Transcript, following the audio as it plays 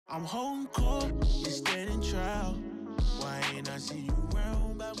I'm holding court, you standing trial. Why ain't I see you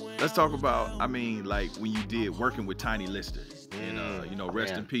around back when Let's talk about, I mean, like when you did working with Tiny Lister. And, you know,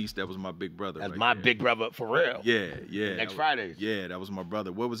 rest in peace, that was my big brother. That's right my there. big brother for real. Yeah. Next Fridays. Yeah, that was my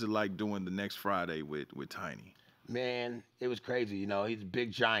brother. What was it like doing the next Friday with Tiny? Man, it was crazy. You know, he's a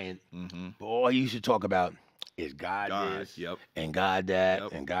big giant. Mm-hmm. But all he used to talk about is God this, and God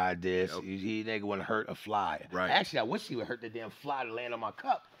that, and God this. He nigga wouldn't hurt a fly. Right. Actually, I wish he would hurt the damn fly to land on my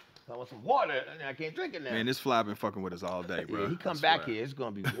cup. I want some water, and I can't drink it now. Man, this fly been fucking with us all day, bro. Yeah, he come back here, it's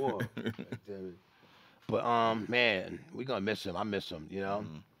gonna be war. But man, we gonna miss him. I miss him. You know.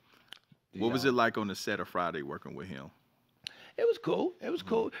 Mm-hmm. What was it like on the set of Friday working with him? It was cool. It was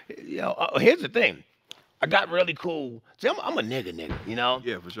cool. You know, here's the thing. I got really cool. See, I'm a nigga, you know?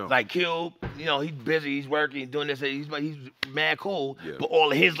 Yeah, for sure. Like Cube, you know, he's busy, he's working, he's doing this, he's mad cool. Yeah. But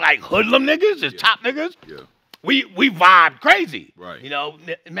all of his like hoodlum niggas, his top niggas, Yeah. we vibe crazy. Right. You know,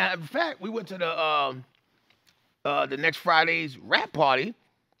 matter of fact, we went to the next Friday's rap party.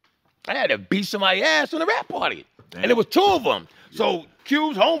 I had to beat somebody's ass on the rap party. Damn. And it was two of them. Yeah. So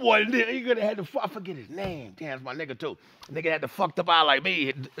Cube's homeboy, he could have had to, I forget his name. Damn, it's my nigga too. Nigga had to fucked up eye like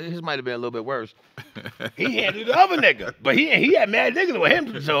me. His might have been a little bit worse. He handled the other nigga. But he had mad niggas with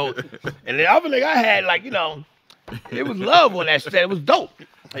him. So, and the other nigga I had, like, you know, it was love on that set. It was dope.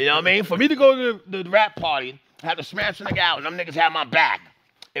 You know what I mean? For me to go to the rap party, I had to smash the nigga out, and them niggas had my back.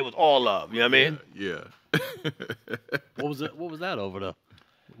 It was all love. You know what I mean? Yeah. What was that over the?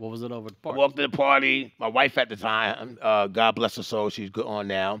 What was it over the party? I walked to the party. My wife at the time, God bless her soul, she's good on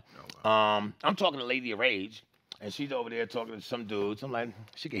now. Oh, wow. I'm talking to Lady of Rage, and she's over there talking to some dudes. I'm like,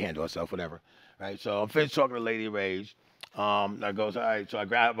 she can handle herself, whatever. Right? So I'm finished talking to Lady of Rage. I goes, all right. So I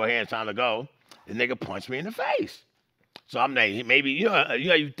grab her hand, time to go. The nigga punched me in the face. So I'm like, maybe, you know,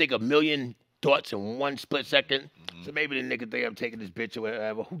 you think a million thoughts in one split second. Mm-hmm. So maybe the nigga think I'm taking this bitch or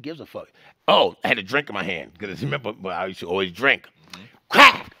whatever. Who gives a fuck? Oh, I had a drink in my hand. Because remember, I used to always drink. Mm-hmm.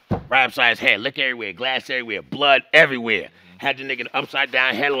 Crack! Right upside his head, liquor everywhere, glass everywhere, blood everywhere. Had the nigga upside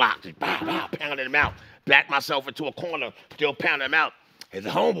down, headlocked, just bow, bow, pounding him out. Backed myself into a corner, still pounding him out. His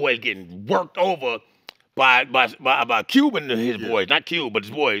homeboy's getting worked over by Cube and his boys. Not Cube, but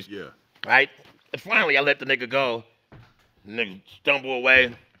his boys. Yeah. Right? And finally, I let the nigga go. The nigga stumble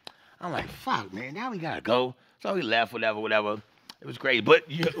away. I'm like, fuck, man, now we gotta go. So he left, whatever. It was crazy.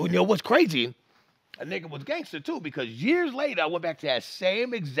 But you know what's crazy? A nigga was gangster too, because years later I went back to that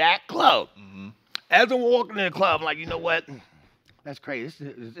same exact club. Mm-hmm. As I'm walking in the club, I'm like, you know what? That's crazy.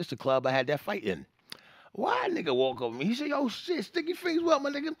 This is the club I had that fight in. Why a nigga walk over me? He said, yo, shit, sticky fingers, what,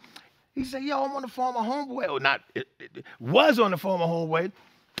 my nigga? He said, yo, I'm on the phone with my homeboy. Or not, was on the phone with my homeboy.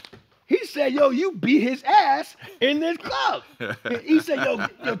 He said, yo, you beat his ass in this club. He said,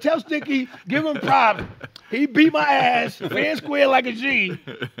 yo, tell Sticky, give him props. He beat my ass, fair square like a G,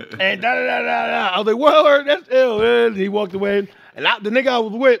 and da-da-da-da-da. I was like, word, that's ill, man. He walked away. And the nigga I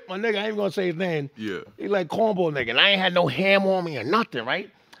was with, my nigga, I ain't even gonna say his name. Yeah. He like cornball nigga, and I ain't had no ham on me or nothing, right?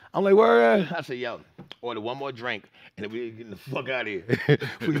 I'm like, word. I said, yo, order one more drink, and then we getting the fuck out of here.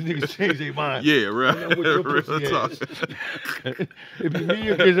 Before these niggas change their mind. Yeah, right. You know, with your Real pussy talk. ass. If you me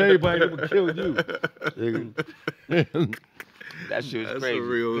against everybody, they would kill you. That shit was That's crazy. a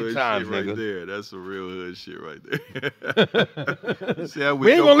real Good hood times, shit right nigga. there. That's a real hood shit right there. See how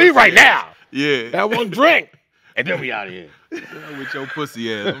We ain't gonna leave right now. Yeah. That one drink, and then we out of here. With your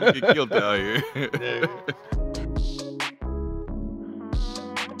pussy ass. I'm gonna get killed out here.